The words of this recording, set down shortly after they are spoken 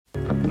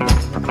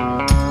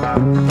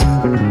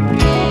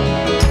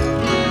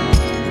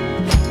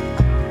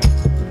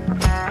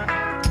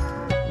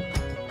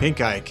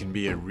Pinkeye can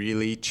be a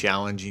really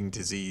challenging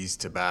disease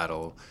to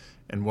battle,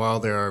 and while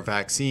there are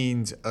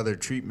vaccines, other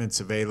treatments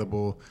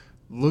available,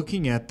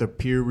 looking at the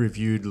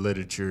peer-reviewed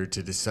literature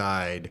to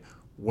decide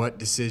what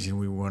decision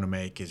we want to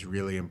make is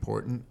really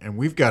important. And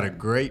we've got a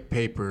great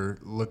paper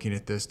looking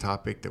at this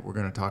topic that we're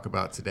going to talk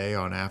about today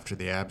on After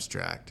the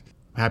Abstract.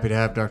 I'm happy to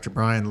have Dr.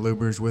 Brian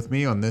Lubers with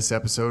me on this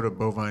episode of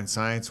Bovine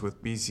Science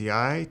with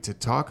BCI to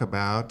talk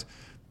about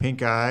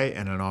Pinkeye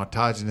and an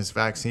autogenous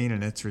vaccine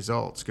and its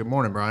results. Good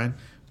morning, Brian.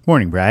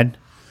 Morning, Brad.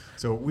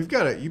 So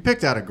you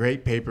picked out a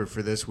great paper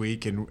for this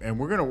week, and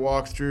we're going to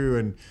walk through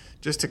and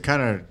just to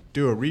kind of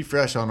do a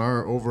refresh on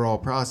our overall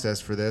process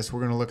for this,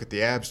 we're going to look at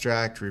the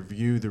abstract,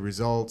 review the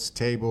results,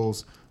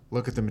 tables,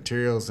 look at the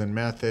materials and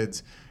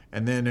methods,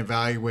 and then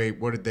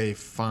evaluate what did they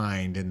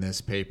find in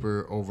this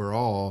paper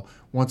overall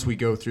once we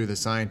go through the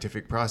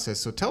scientific process.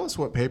 So tell us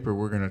what paper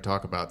we're going to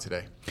talk about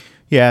today.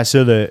 Yeah,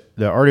 so the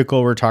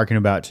article we're talking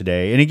about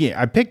today, and again,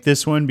 I picked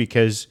this one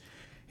because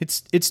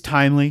it's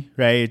timely,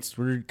 right?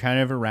 We're kind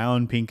of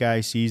around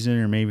Pinkeye season,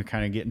 or maybe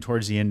kind of getting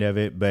towards the end of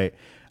it. But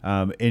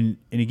and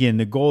again,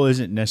 the goal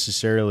isn't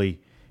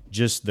necessarily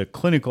just the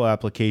clinical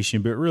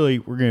application, but really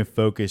we're going to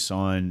focus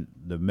on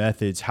the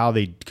methods, how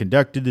they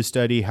conducted the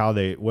study,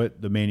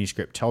 what the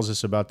manuscript tells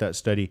us about that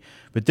study.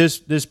 But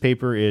this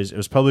paper it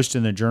was published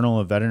in the Journal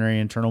of Veterinary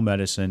Internal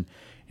Medicine,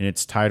 and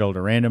it's titled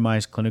 "A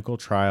Randomized Clinical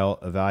Trial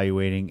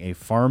Evaluating a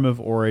Farm of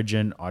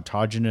Origin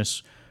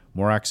Autogenous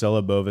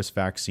Moraxella bovis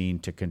vaccine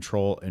to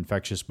control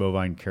infectious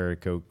bovine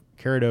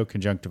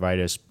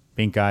keratoconjunctivitis,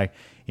 Pinkeye,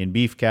 in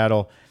beef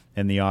cattle."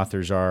 And the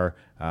authors are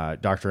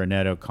Dr.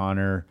 Annette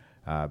O'Connor,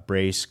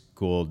 Brace,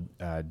 Gould,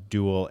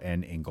 Duell,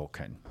 and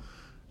Engelken.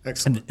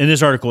 Excellent. And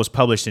this article was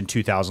published in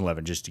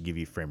 2011, just to give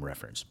you frame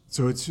reference.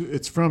 So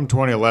it's from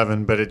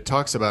 2011, but it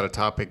talks about a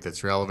topic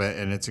that's relevant,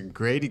 and it's a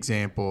great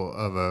example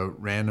of a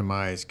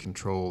randomized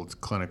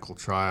controlled clinical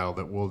trial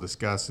that we'll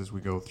discuss as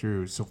we go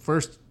through. So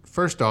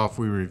First off,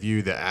 we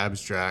review the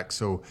abstract.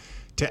 So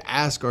to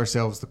ask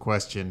ourselves the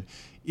question,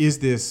 is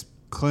this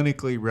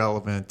clinically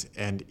relevant,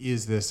 and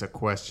is this a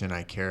question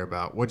I care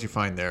about? What'd you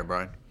find there,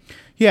 Brian?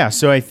 Yeah,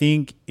 so I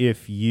think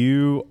if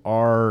you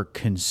are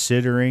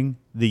considering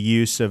the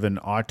use of an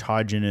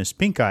autogenous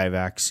Pinkeye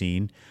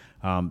vaccine,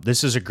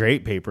 this is a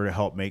great paper to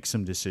help make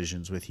some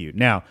decisions with you.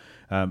 Now,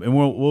 and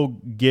we'll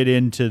get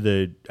into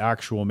the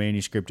actual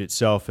manuscript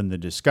itself and the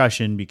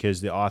discussion,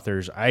 because the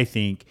authors, I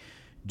think,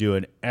 do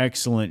an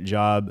excellent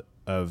job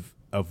of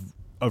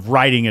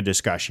writing a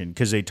discussion,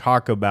 because they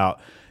talk about,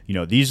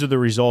 these are the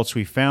results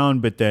we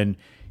found, but then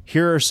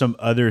here are some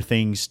other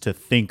things to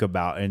think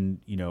about. And,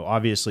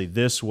 obviously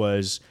this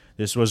was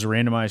a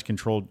randomized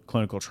controlled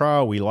clinical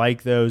trial. We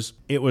like those.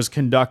 It was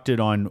conducted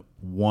on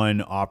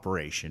one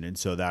operation. And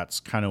so that's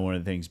kind of one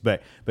of the things.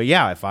 But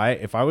yeah,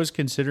 if I was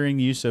considering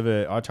the use of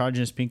an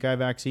autogenous Pinkeye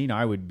vaccine,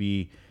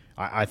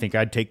 I think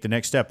I'd take the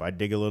next step. I'd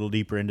dig a little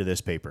deeper into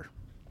this paper.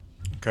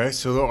 Okay,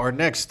 so our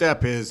next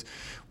step is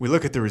we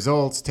look at the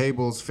results,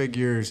 tables,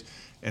 figures,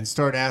 and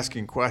start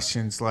asking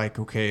questions like,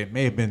 okay, it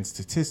may have been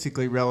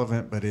statistically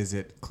relevant, but is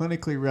it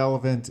clinically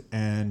relevant,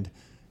 and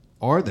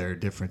are there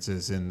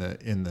differences in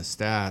the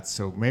stats?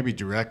 So maybe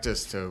direct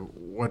us to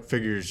what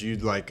figures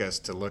you'd like us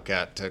to look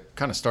at to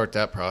kind of start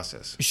that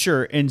process.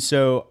 Sure, and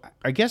so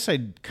I guess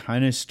I'd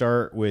kind of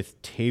start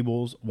with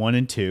tables 1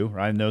 and 2,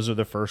 right? And those are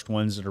the first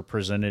ones that are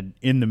presented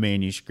in the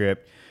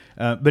manuscript.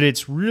 But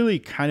it's really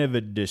kind of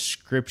a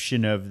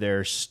description of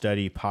their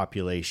study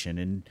population.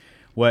 And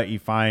what you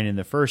find in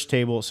the first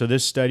table, so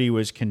this study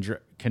was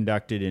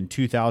conducted in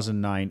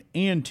 2009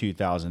 and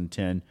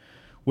 2010,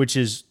 which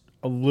is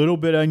a little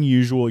bit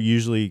unusual.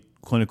 Usually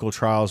clinical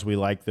trials, we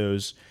like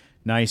those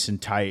nice and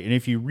tight. And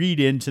if you read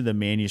into the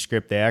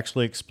manuscript, they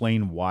actually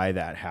explain why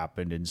that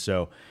happened. And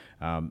so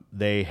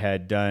they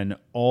had done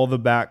all the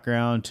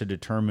background to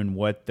determine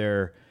what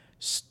their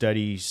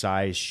study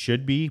size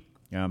should be.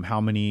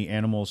 How many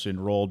animals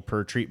enrolled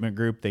per treatment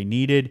group they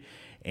needed.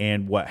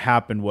 And what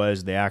happened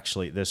was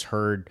this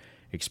herd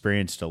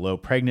experienced a low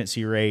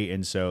pregnancy rate.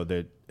 And so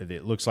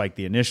it looks like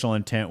the initial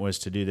intent was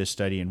to do this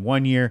study in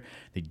 1 year.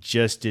 They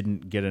just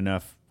didn't get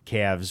enough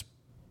calves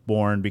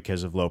born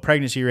because of low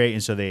pregnancy rate.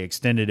 And so they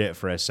extended it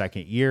for a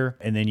second year.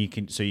 And then you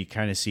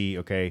kind of see,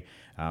 okay,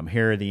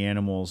 here are the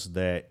animals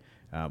that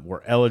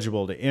were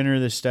eligible to enter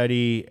the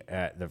study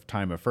at the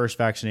time of first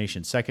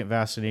vaccination, second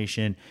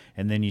vaccination,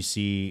 and then you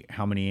see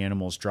how many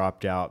animals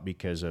dropped out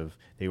because of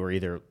they were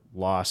either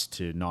lost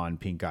to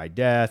non-Pinkeye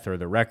death or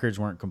the records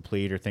weren't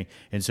complete or thing.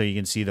 And so you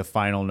can see the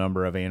final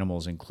number of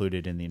animals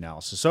included in the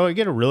analysis. So you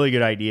get a really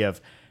good idea of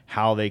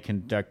how they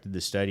conducted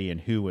the study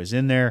and who was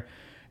in there.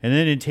 And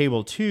then in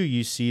table 2,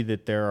 you see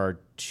that there are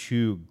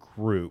 2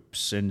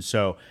 groups. And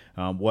so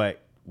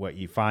what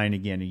you find,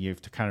 again, you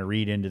have to kind of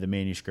read into the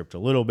manuscript a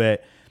little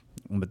bit.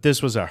 But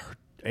this was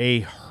a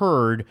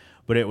herd,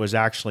 but it was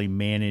actually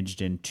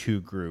managed in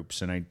 2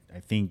 groups. And I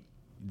think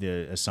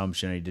the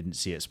assumption, I didn't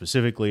see it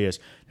specifically, is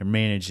they're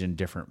managed in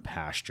different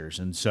pastures.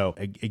 And so,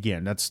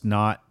 again, that's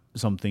not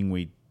something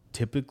we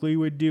typically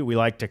would do. We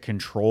like to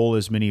control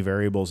as many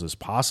variables as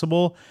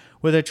possible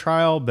with a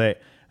trial,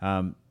 but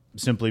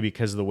simply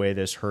because of the way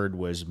this herd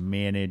was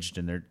managed,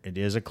 and it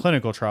is a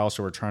clinical trial,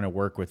 so we're trying to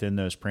work within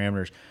those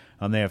parameters.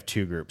 They have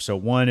two groups. So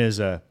one is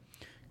a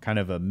kind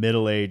of a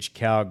middle-aged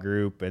cow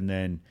group, and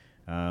then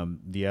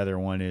the other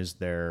one is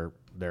their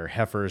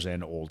heifers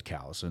and old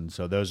cows. And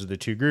so those are the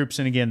two groups.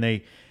 And again,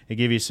 they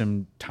give you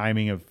some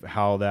timing of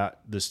how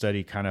the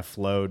study kind of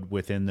flowed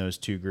within those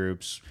two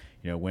groups,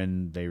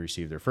 when they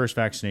received their first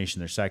vaccination,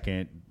 their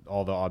second,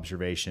 all the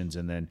observations,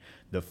 and then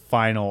the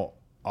final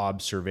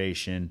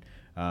observation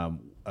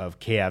of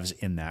calves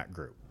in that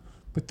group.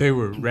 But they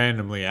were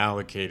randomly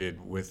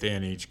allocated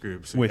within each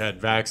group. So you had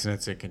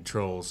vaccinates and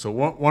controls. So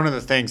one of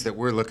the things that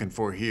we're looking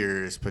for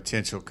here is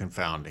potential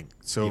confounding.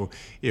 So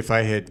if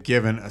I had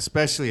given,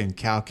 especially in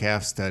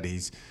cow-calf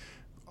studies,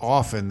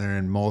 often they're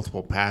in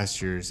multiple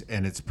pastures,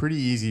 and it's pretty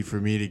easy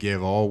for me to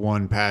give all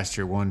one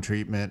pasture one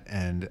treatment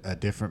and a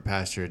different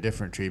pasture a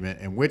different treatment,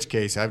 in which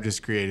case I've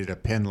just created a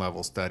pen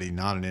level study,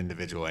 not an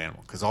individual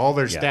animal, because all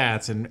their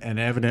stats and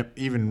evident,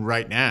 even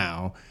right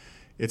now,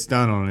 it's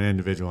done on an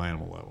individual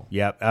animal level.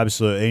 Yep,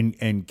 absolutely.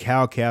 And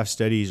cow-calf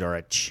studies are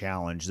a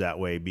challenge that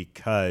way,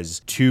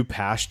 because two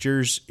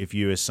pastures, if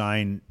you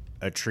assign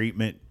a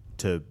treatment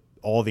to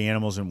all the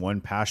animals in one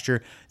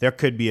pasture, there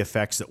could be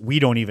effects that we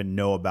don't even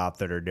know about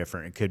that are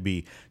different. It could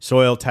be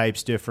soil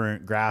types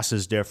different,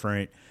 grasses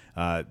different,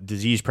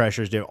 disease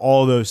pressures different.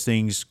 All those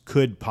things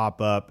could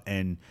pop up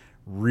and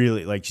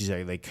really, like you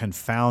say, they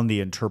confound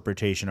the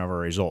interpretation of our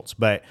results.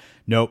 But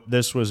nope,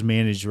 this was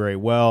managed very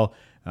well.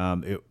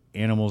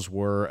 Animals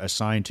were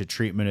assigned to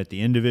treatment at the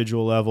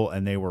individual level,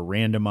 and they were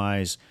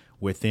randomized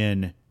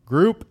within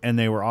group, and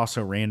they were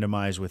also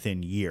randomized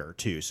within year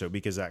too. So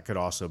because that could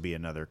also be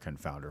another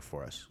confounder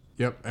for us.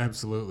 Yep,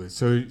 absolutely.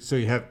 So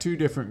you have two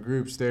different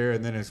groups there,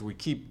 and then as we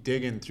keep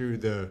digging through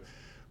the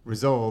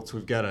results,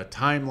 we've got a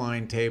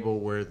timeline table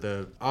where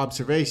the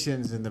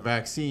observations and the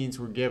vaccines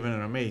were given,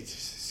 and I may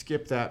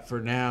skip that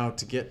for now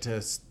to get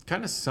to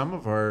kind of some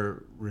of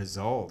our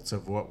results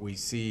of what we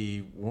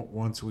see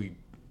once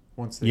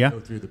they go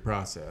through the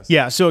process.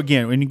 Yeah. So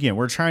again,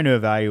 we're trying to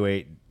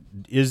evaluate,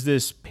 is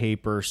this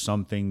paper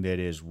something that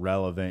is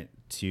relevant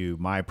to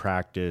my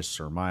practice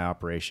or my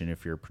operation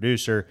if you're a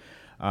producer?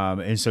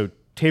 And so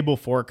table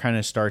 4 kind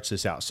of starts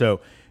this out.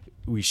 So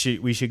we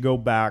should go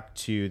back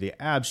to the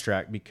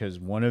abstract, because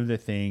one of the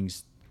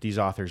things these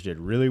authors did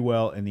really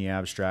well in the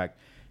abstract,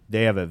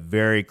 they have a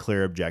very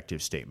clear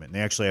objective statement.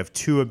 They actually have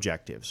two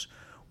objectives.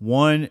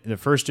 One, the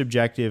first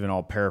objective, and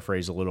I'll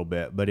paraphrase a little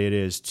bit, but it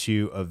is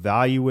to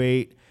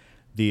evaluate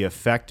the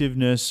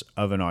effectiveness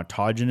of an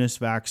autogenous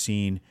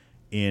vaccine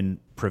in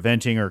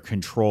preventing or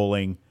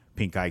controlling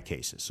pinkeye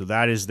cases. So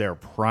that is their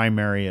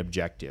primary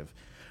objective.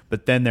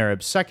 But then their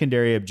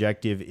secondary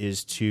objective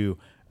is to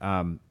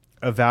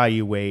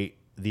evaluate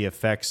the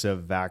effects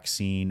of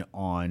vaccine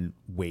on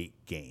weight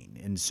gain.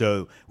 And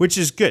so, which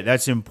is good.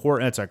 That's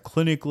important. That's a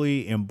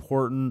clinically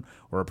important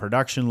or a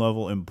production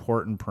level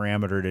important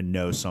parameter to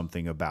know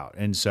something about.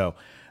 And so,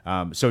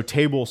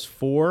 tables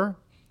 4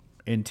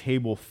 and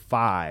table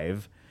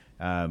 5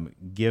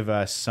 give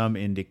us some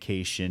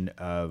indication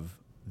of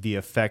the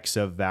effects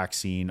of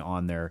vaccine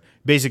on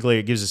basically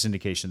it gives us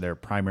indication of their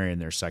primary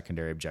and their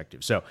secondary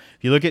objectives. So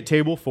if you look at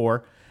table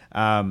 4,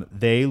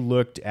 they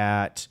looked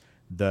at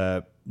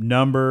the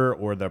number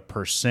or the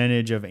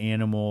percentage of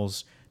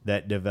animals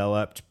that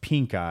developed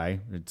pinkeye.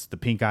 It's the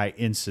pinkeye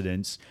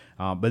incidence.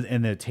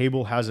 And the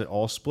table has it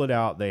all split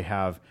out. They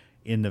have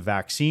in the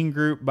vaccine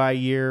group by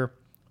year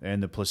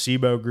and the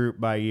placebo group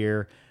by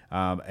year.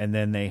 And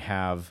then they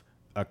have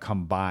a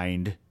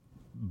combined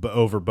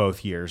over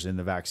both years in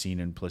the vaccine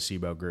and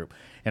placebo group.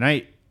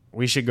 And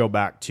we should go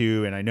back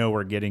to, and I know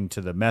we're getting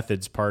to the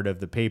methods part of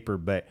the paper,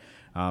 but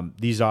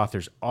these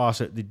authors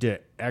also did an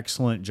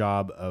excellent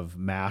job of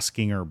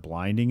masking or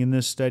blinding in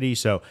this study.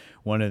 So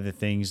one of the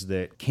things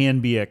that can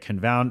be a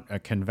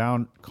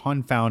confounder,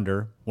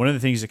 one of the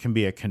things that can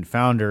be a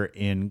confounder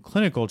in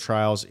clinical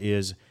trials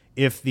is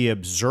if the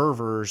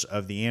observers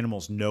of the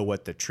animals know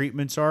what the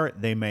treatments are,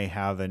 they may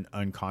have an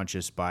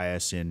unconscious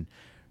bias in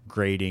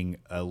grading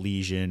a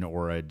lesion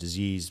or a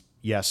disease,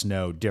 yes,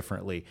 no,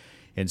 differently.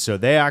 And so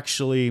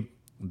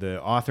the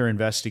author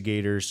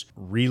investigators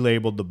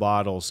relabeled the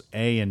bottles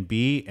A and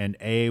B, and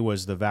A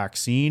was the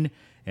vaccine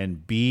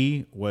and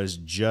B was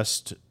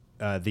just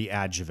the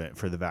adjuvant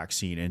for the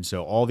vaccine. And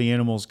so all the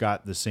animals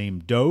got the same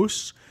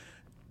dose.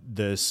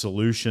 The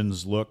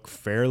solutions look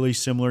fairly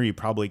similar. You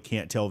probably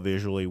can't tell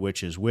visually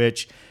which is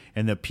which.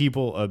 And the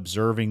people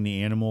observing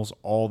the animals,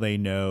 all they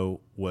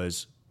know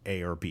was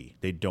A or B.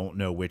 They don't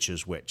know which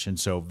is which. And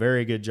so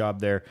very good job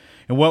there.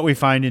 And what we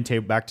find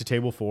in back to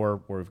table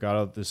 4, where we've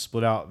got the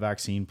split out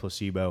vaccine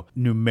placebo,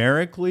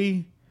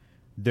 numerically,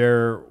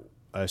 there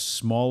a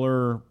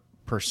smaller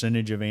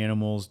percentage of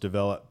animals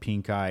develop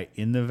pinkeye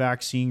in the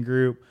vaccine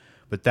group,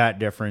 but that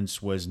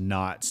difference was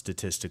not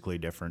statistically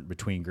different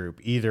between group,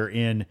 either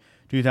in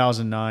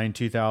 2009,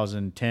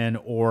 2010,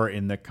 or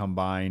in the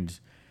combined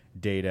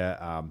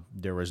data,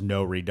 there was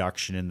no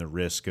reduction in the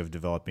risk of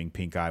developing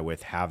pink eye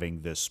with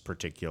having this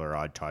particular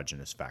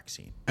autogenous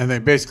vaccine. And they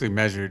basically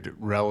measured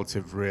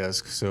relative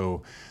risk.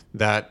 So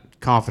that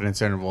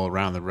confidence interval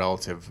around the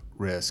relative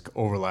risk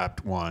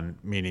overlapped 1,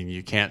 meaning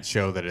you can't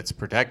show that it's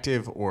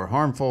protective or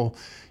harmful.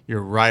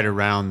 You're right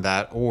around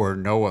that, or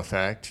no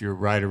effect. You're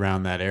right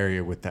around that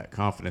area with that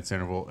confidence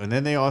interval. And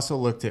then they also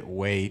looked at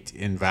weight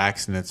in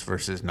vaccinates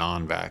versus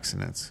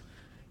non-vaccinates.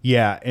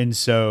 Yeah, and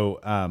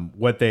so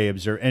what they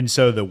observed, and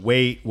so the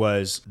weight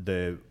was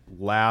the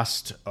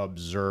last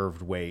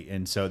observed weight,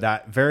 and so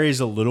that varies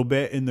a little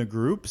bit in the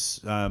groups.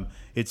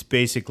 It's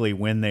basically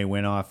when they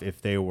went off,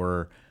 if they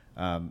were,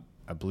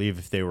 I believe,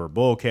 if they were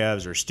bull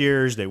calves or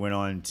steers, they went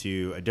on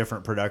to a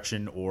different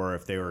production, or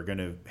if they were going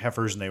to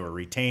heifers and they were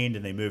retained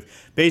and they moved.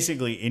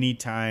 Basically,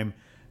 anytime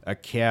a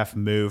calf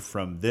moved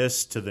from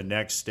this to the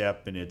next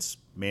step in its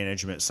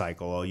management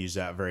cycle, I'll use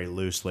that very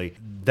loosely,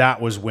 that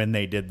was when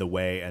they did the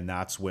weigh, and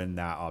that's when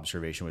that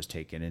observation was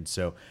taken. And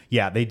so,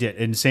 yeah, they did.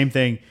 And same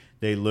thing,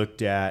 they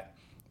looked at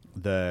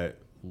the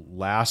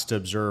last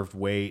observed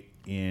weight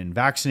in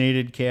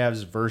vaccinated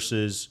calves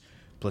versus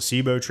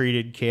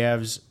placebo-treated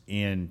calves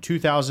in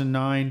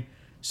 2009,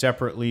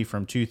 separately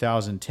from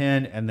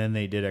 2010, and then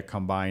they did a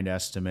combined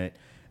estimate.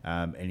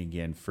 And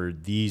again, for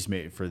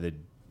the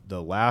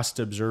last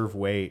observed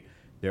weight,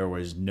 there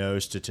was no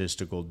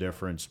statistical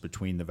difference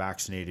between the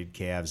vaccinated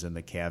calves and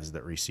the calves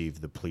that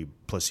received the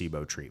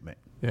placebo treatment.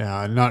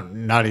 Yeah,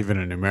 not even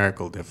a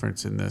numerical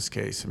difference in this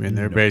case. I mean,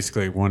 they're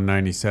basically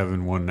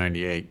 197,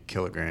 198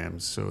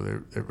 kilograms, so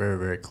they're very,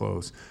 very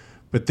close.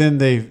 But then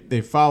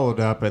they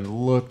followed up and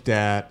looked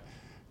at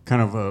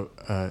kind of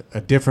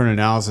a different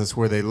analysis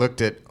where they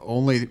looked at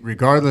only,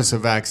 regardless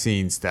of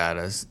vaccine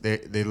status,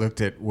 they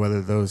looked at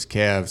whether those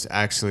calves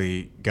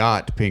actually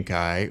got pink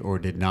eye or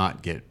did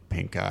not get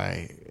pink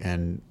eye,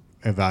 and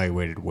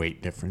evaluated weight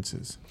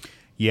differences.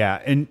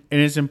 Yeah, and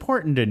it's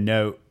important to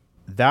note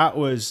that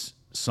was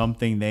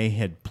something they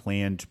had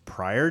planned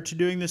prior to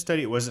doing this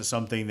study. It wasn't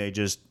something they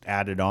just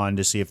added on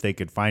to see if they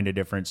could find a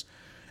difference.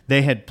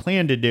 They had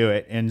planned to do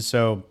it, and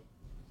so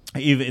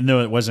even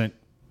though it wasn't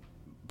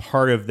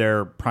part of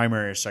their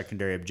primary or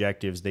secondary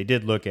objectives, they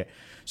did look at.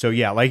 So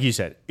yeah, like you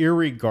said,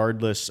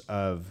 irregardless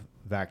of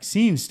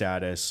vaccine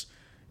status,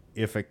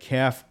 if a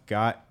calf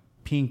got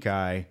pink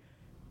eye,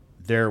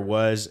 there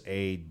was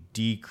a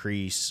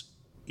decrease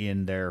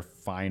in their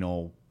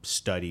final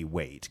study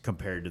weight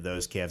compared to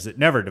those calves that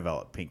never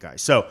developed pink eye.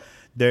 So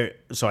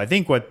I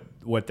think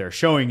what they're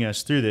showing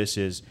us through this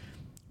is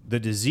the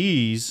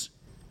disease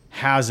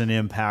has an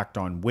impact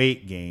on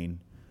weight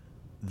gain.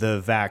 The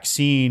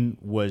vaccine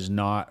was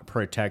not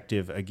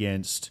protective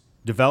against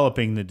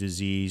developing the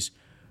disease,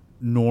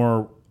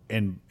 nor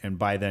and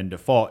by then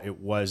default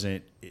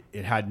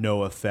it had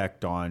no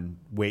effect on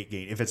weight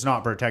gain. If it's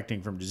not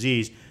protecting from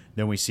disease,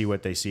 then we see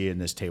what they see in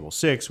this table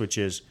 6, which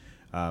is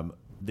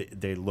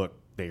they're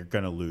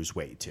going to lose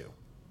weight too.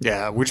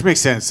 Yeah, which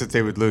makes sense that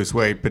they would lose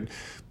weight. But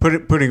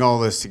putting all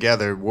this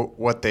together,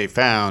 what they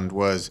found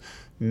was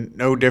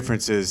no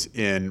differences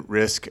in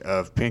risk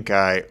of pink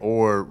eye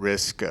or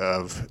risk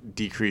of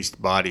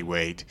decreased body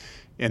weight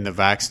in the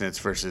vaccinates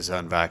versus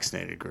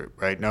unvaccinated group,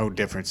 right? No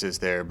differences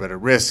there, but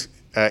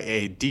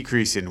a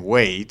decrease in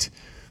weight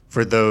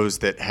for those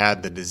that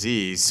had the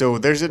disease. So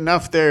there's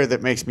enough there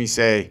that makes me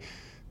say,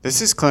 this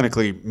is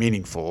clinically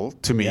meaningful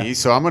to me. Yeah.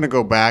 So I'm going to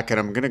go back and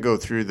I'm going to go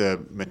through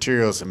the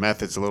materials and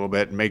methods a little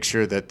bit and make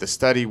sure that the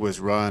study was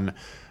run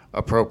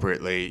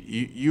appropriately.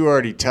 You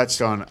already touched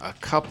on a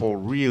couple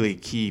really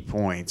key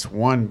points.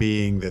 One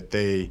being that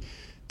they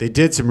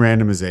did some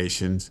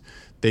randomizations.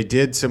 They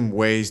did some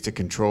ways to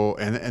control,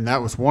 and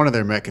that was one of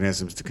their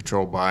mechanisms to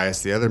control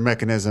bias. The other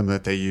mechanism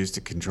that they used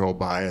to control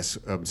bias,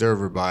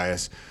 observer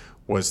bias,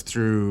 was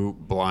through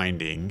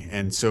blinding.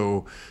 And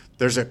so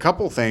there's a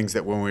couple things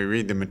that when we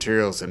read the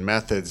materials and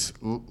methods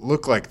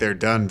look like they're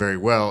done very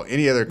well.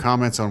 Any other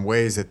comments on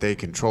ways that they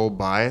control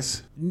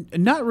bias?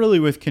 Not really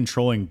with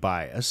controlling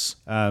bias.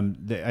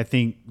 I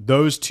think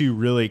those two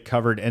really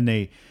covered, and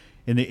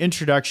in the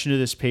introduction to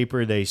this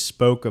paper, they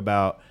spoke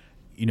about,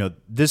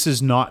 this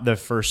is not the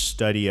first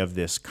study of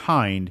this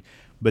kind,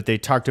 but they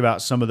talked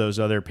about some of those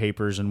other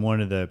papers, and one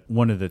of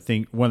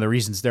the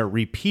reasons they're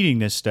repeating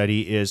this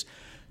study is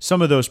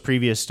some of those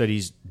previous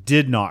studies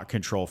did not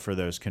control for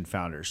those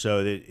confounders.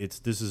 So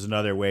this is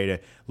another way to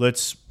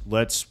let's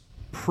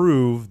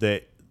prove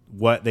that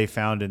what they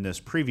found in this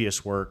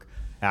previous work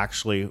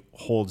actually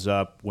holds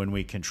up when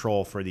we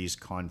control for these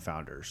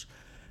confounders.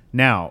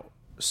 Now,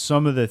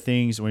 some of the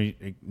things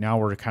now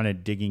we're kind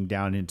of digging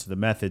down into the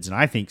methods, and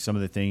I think some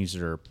of the things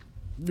that are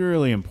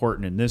really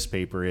important in this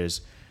paper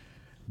is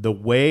the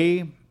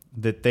way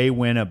that they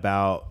went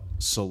about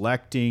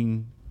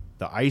selecting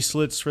the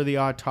isolates for the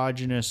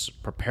autogenous,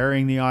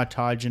 preparing the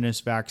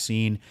autogenous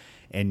vaccine,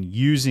 and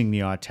using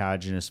the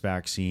autogenous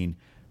vaccine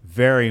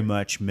very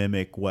much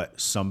mimic what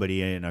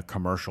somebody in a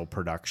commercial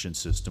production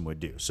system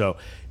would do. So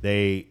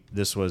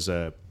this was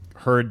a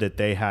herd that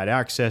they had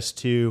access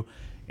to,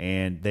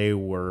 and they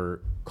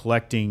were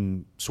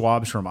collecting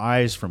swabs from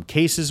eyes from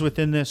cases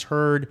within this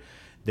herd.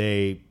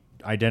 They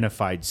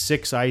identified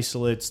 6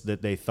 isolates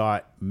that they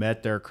thought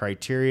met their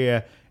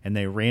criteria, and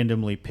they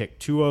randomly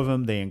picked 2 of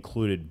them. They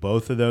included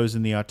both of those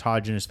in the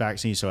autogenous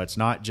vaccine, so it's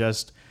not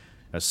just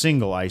a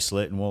single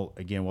isolate. And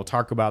we'll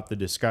talk about the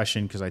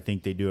discussion, because I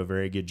think they do a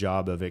very good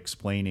job of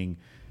explaining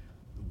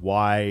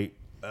why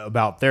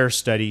about their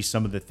study,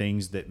 some of the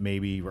things that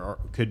maybe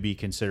could be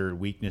considered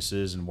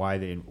weaknesses and why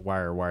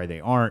they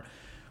aren't.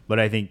 But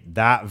I think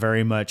that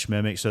very much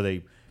mimics. So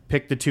they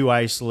picked the 2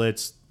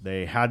 isolates,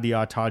 they had the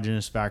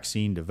autogenous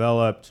vaccine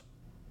developed,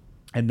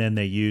 and then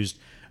they used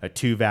a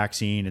 2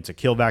 vaccine. It's a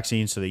kill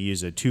vaccine, so they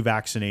use a 2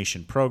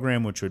 vaccination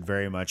program, which would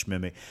very much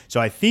mimic.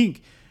 So I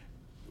think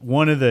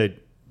one of the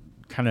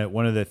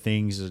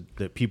things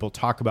that people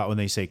talk about when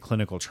they say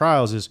clinical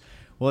trials is,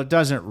 well, it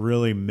doesn't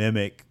really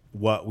mimic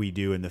what we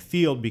do in the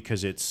field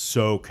because it's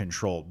so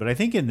controlled. But I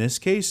think in this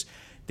case,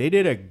 they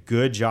did a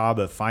good job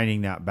of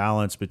finding that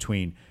balance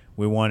between,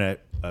 we want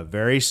a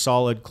very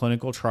solid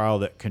clinical trial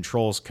that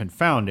controls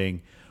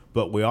confounding,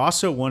 but we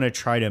also want to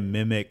try to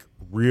mimic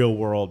real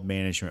world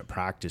management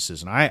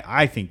practices. And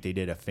I think they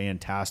did a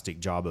fantastic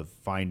job of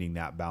finding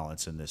that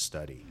balance in this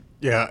study.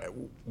 Yeah,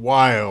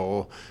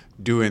 while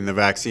doing the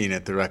vaccine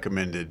at the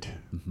recommended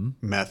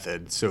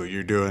method. So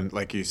you're doing,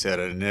 like you said,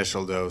 an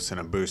initial dose and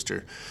a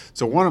booster.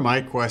 So one of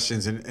my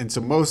questions, and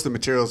so most of the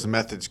materials and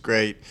methods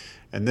great,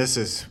 and this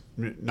is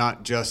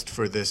not just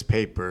for this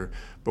paper,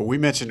 but we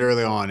mentioned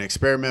early on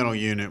experimental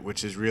unit,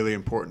 which is really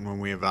important when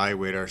we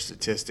evaluate our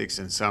statistics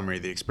and summary.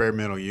 The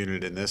experimental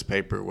unit in this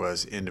paper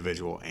was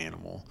individual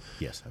animal.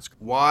 Yes, that's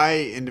correct.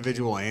 Why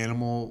individual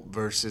animal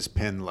versus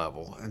pen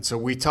level? And so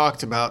we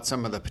talked about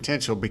some of the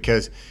potential,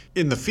 because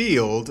in the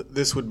field,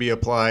 this would be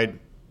applied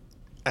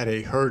at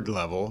a herd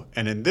level.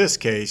 And in this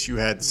case, you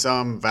had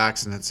some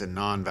vaccinates and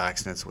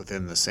non-vaccinates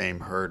within the same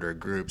herd or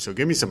group. So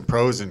give me some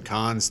pros and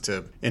cons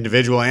to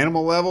individual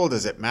animal level.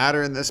 Does it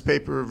matter in this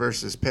paper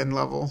versus pen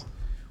level?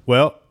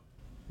 Well,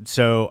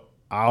 so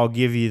I'll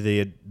give you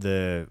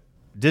the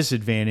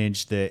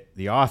disadvantage that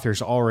the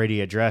authors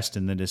already addressed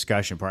in the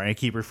discussion part. And I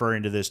keep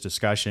referring to this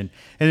discussion,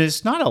 and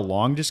it's not a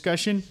long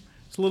discussion.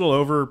 It's a little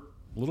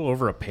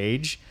over a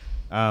page.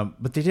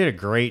 But they did a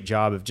great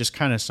job of just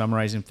kind of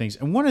summarizing things.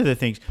 And one of the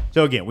things,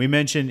 so again, we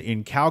mentioned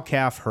in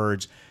cow-calf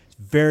herds, it's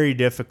very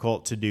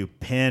difficult to do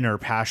pen or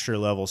pasture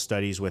level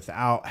studies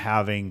without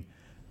having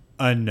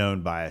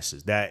unknown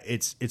biases. That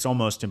it's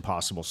almost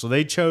impossible. So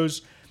they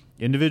chose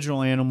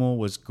individual animal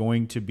was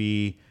going to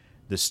be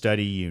the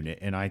study unit.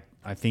 And I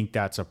think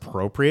that's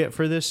appropriate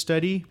for this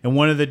study. And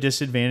one of the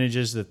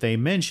disadvantages that they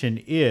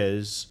mentioned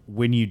is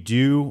when you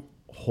do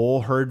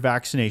whole herd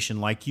vaccination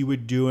like you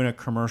would do in a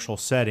commercial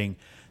setting,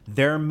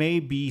 there may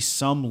be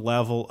some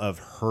level of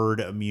herd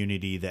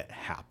immunity that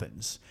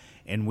happens.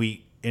 And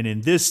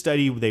in this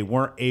study, they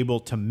weren't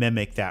able to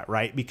mimic that,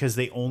 right? Because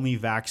they only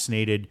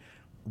vaccinated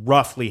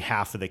roughly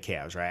half of the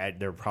calves, right?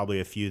 There were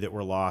probably a few that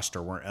were lost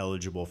or weren't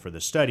eligible for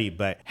the study,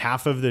 but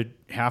half of the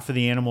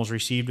animals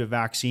received a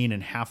vaccine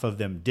and half of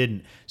them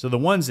didn't. So the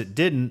ones that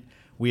didn't,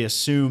 we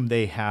assume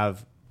they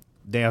have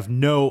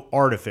no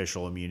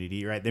artificial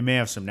immunity, right? They may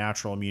have some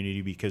natural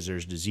immunity because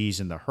there's disease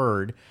in the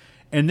herd.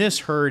 And this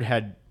herd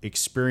had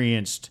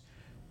experienced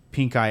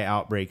pinkeye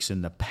outbreaks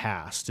in the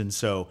past. And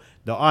so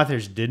the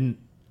authors didn't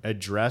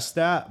address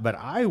that, but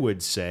I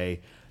would say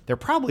there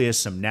probably is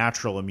some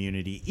natural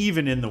immunity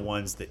even in the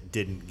ones that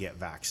didn't get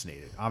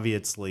vaccinated.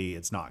 Obviously,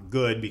 it's not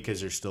good because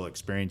they're still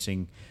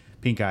experiencing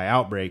pinkeye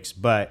outbreaks.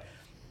 But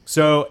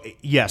so,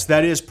 yes,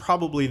 that is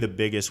probably the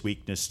biggest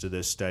weakness to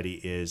this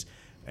study is,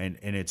 and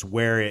it's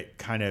where it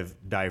kind of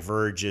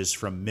diverges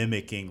from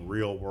mimicking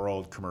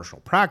real-world commercial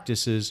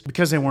practices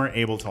because they weren't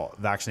able to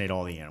vaccinate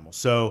all the animals.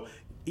 So,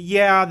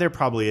 yeah, there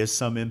probably is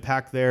some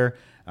impact there.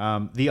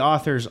 The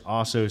authors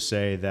also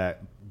say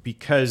that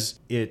because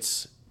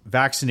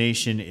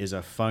vaccination is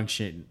a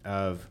function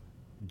of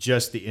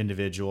just the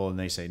individual, and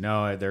they say,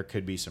 no, there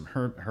could be some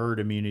herd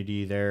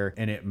immunity there,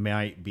 and it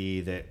might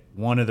be that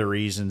one of the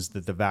reasons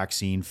that the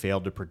vaccine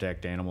failed to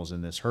protect animals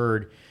in this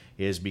herd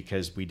is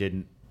because we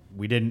didn't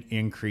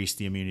increase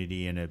the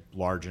immunity in a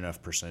large enough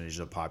percentage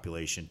of the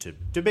population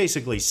to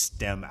basically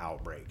stem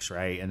outbreaks,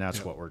 right? And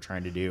that's what we're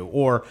trying to do,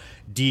 or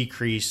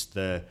decrease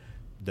the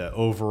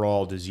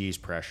overall disease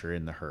pressure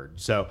in the herd.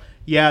 So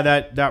yeah,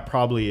 that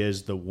probably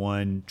is the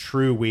one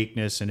true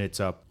weakness, and it's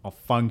a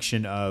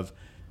function of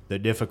the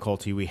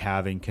difficulty we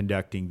have in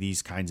conducting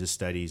these kinds of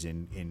studies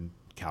in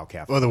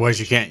cow-calf. Otherwise,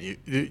 you can't.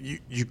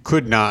 You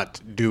could not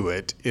do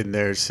it in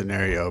their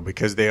scenario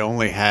because they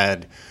only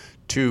had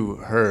 2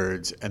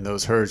 herds, and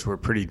those herds were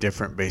pretty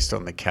different based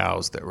on the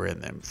cows that were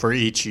in them for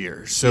each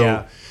year.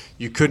 So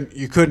you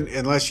couldn't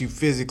unless you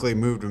physically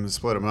moved them and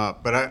split them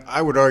up. But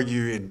I would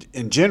argue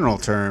in general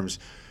terms,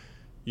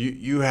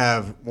 you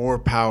have more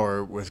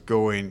power with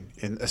going,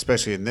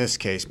 especially in this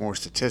case, more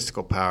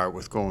statistical power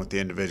with going with the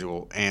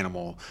individual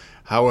animal.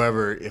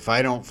 However, if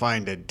I don't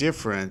find a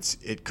difference,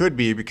 it could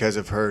be because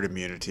of herd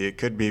immunity. It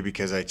could be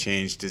because I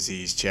changed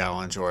disease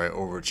challenge or I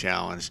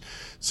over-challenged.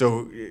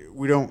 So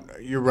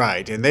you're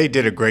right. And they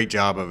did a great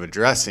job of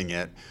addressing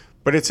it.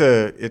 But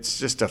it's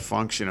just a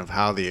function of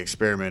how the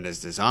experiment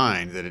is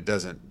designed that it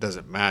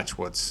doesn't match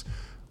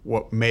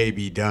what may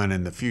be done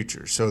in the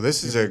future. So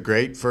this is a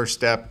great first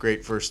step,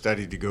 great first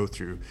study to go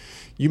through.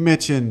 You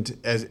mentioned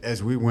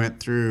as we went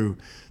through,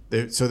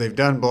 so they've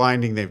done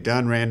blinding, they've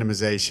done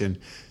randomization,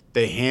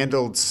 they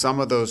handled some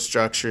of those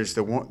structures.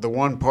 The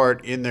one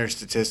part in their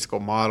statistical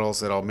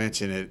models that I'll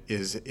mention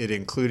it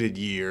included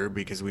year,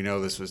 because we know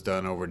this was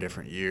done over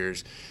different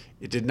years.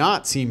 It did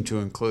not seem to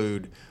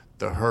include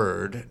the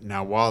herd.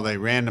 Now, while they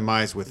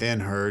randomized within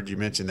herd, you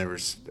mentioned there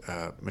was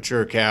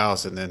mature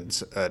cows and then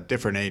a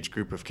different age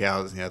group of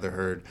cows in the other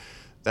herd.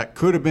 That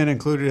could have been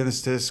included in the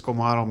statistical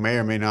model, may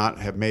or may not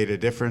have made a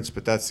difference,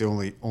 but that's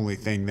the only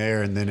thing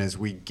there. And then as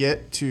we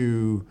get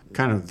to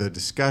kind of the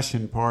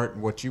discussion part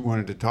and what you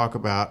wanted to talk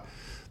about,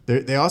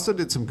 they also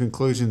did some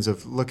conclusions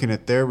of looking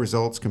at their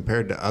results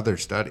compared to other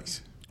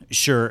studies.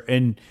 Sure.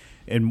 And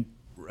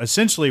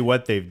essentially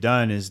what they've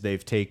done is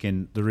they've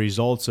taken the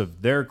results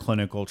of their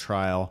clinical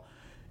trial,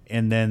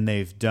 and then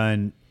they've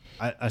done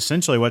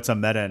essentially what's a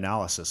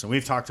meta-analysis. And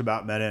we've talked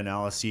about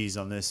meta-analyses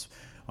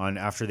on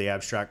After the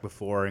Abstract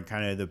before, and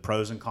kind of the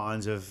pros and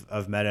cons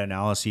of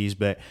meta-analyses.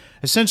 But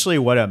essentially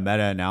what a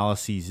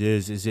meta-analysis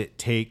is it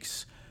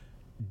takes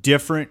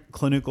different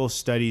clinical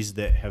studies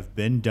that have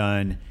been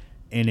done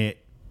and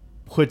it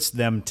puts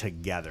them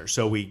together.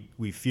 So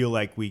we feel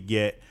like we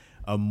get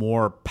a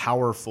more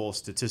powerful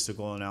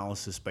statistical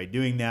analysis by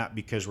doing that,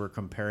 because we're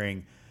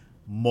comparing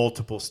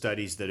multiple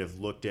studies that have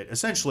looked at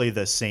essentially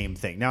the same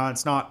thing. Now,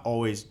 it's not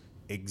always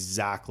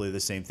exactly the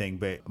same thing,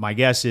 but my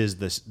guess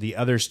is the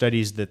other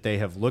studies that they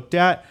have looked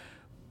at,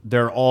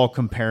 they're all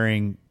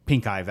comparing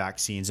Pinkeye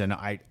vaccines, and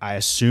I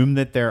assume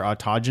that they're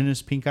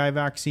autogenous Pinkeye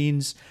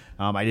vaccines.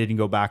 I didn't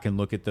go back and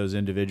look at those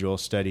individual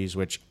studies,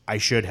 which I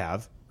should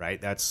have. Right,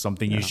 that's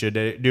something you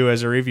should do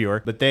as a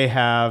reviewer. But they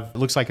have, it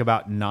looks like,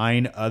 about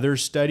 9 other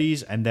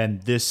studies, and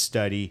then this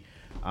study.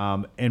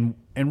 And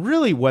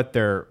really what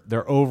their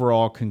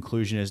overall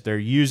conclusion is, they're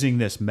using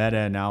this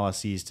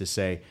meta-analyses to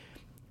say,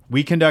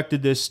 we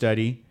conducted this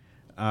study.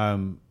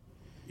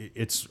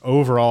 It's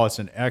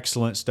an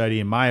excellent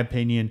study. In my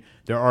opinion,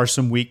 there are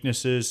some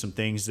weaknesses, some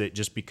things that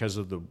just because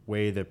of the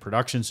way the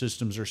production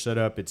systems are set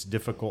up, it's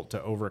difficult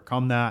to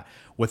overcome that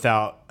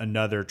without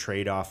another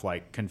trade-off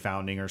like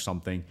confounding or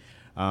something.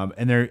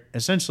 And they're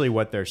essentially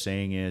what they're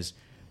saying is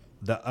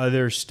the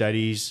other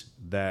studies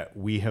that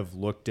we have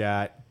looked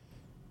at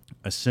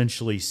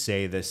essentially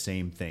say the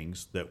same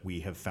things that we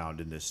have found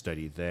in this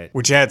study,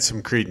 which adds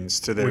some credence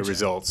to their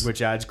results.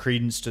 Which adds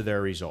credence to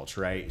their results,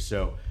 right?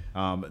 So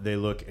they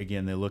look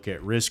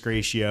at risk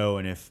ratio,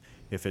 and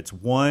if it's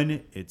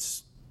 1,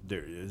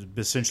 there's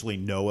essentially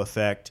no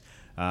effect.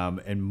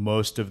 And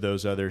most of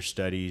those other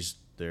studies,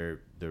 the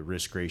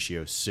risk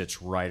ratio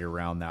sits right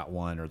around that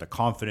 1, or the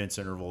confidence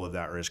interval of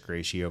that risk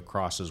ratio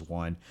crosses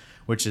 1,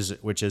 which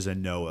is a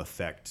no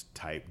effect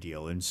type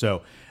deal. And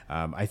so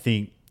I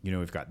think,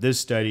 we've got this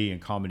study in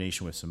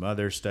combination with some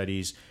other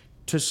studies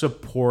to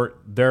support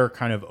their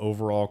kind of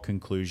overall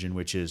conclusion,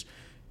 which is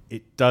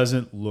it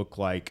doesn't look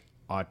like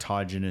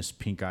autogenous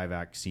Pinkeye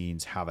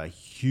vaccines have a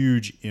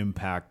huge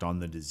impact on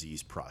the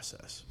disease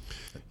process.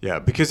 Yeah,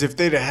 because if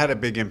they'd have had a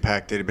big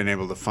impact, they'd have been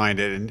able to find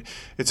it. And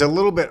it's a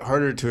little bit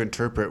harder to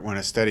interpret when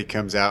a study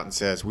comes out and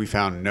says, we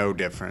found no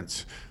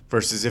difference,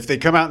 versus if they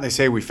come out and they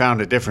say, we found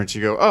a difference,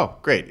 you go, oh,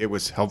 great, it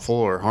was helpful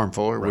or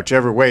harmful, or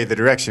whichever way the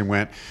direction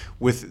went.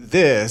 With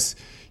this,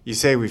 you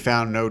say we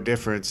found no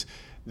difference,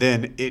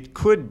 then it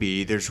could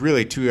be, there's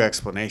really 2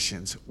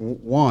 explanations.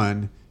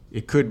 One,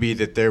 it could be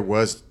that there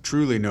was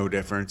truly no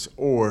difference,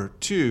 or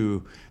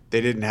 2, they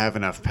didn't have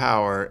enough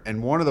power.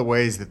 And one of the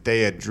ways that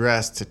they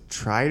addressed to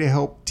try to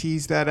help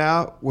tease that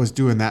out was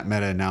doing that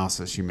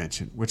meta-analysis you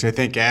mentioned, which I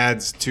think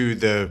adds to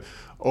the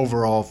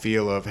overall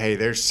feel of, hey,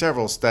 there's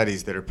several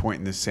studies that are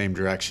pointing the same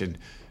direction,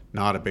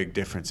 not a big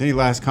difference. Any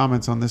last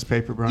comments on this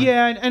paper, Brian?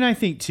 Yeah, and I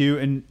think too,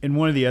 and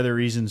one of the other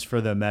reasons for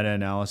the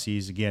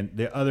meta-analyses, again,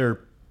 the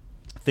other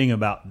thing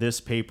about this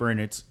paper, and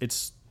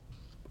it's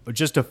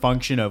just a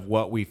function of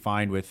what we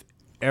find with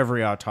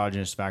every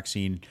autogenous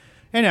vaccine,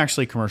 and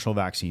actually commercial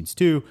vaccines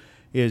too,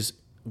 is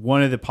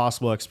one of the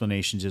possible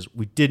explanations is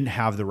we didn't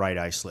have the right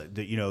isolate.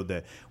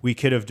 That we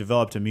could have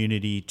developed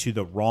immunity to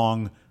the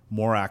wrong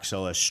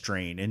Moraxella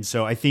strain. And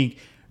so I think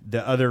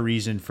the other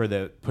reason for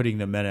putting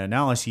the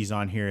meta-analyses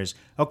on here is,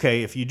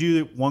 okay, if you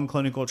do one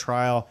clinical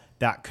trial,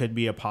 that could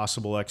be a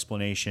possible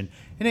explanation.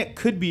 And it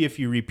could be if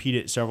you repeat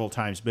it several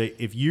times. But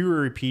if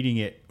you're repeating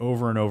it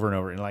over and over and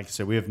over, and like I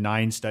said, we have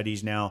 9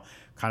 studies now,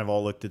 kind of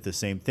all looked at the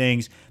same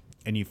things,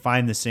 and you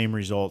find the same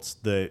results,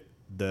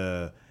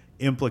 the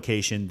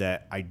implication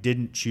that I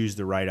didn't choose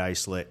the right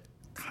isolate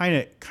kind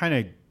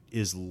of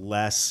is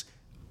less.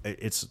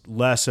 It's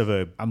less of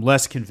a. I'm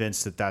less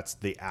convinced that that's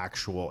the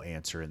actual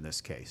answer in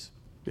this case.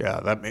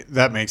 Yeah,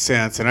 that makes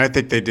sense, and I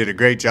think they did a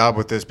great job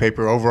with this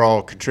paper.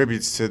 Overall,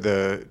 contributes to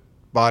the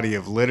body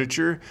of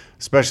literature,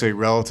 especially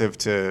relative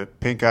to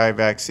Pinkeye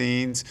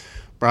vaccines.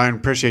 Brian,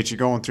 appreciate you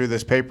going through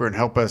this paper and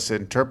help us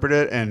interpret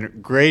it.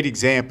 And great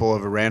example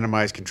of a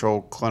randomized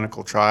controlled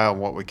clinical trial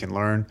and what we can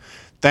learn.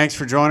 Thanks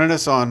for joining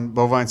us on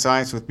Bovine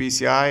Science with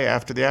BCI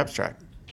after the abstract.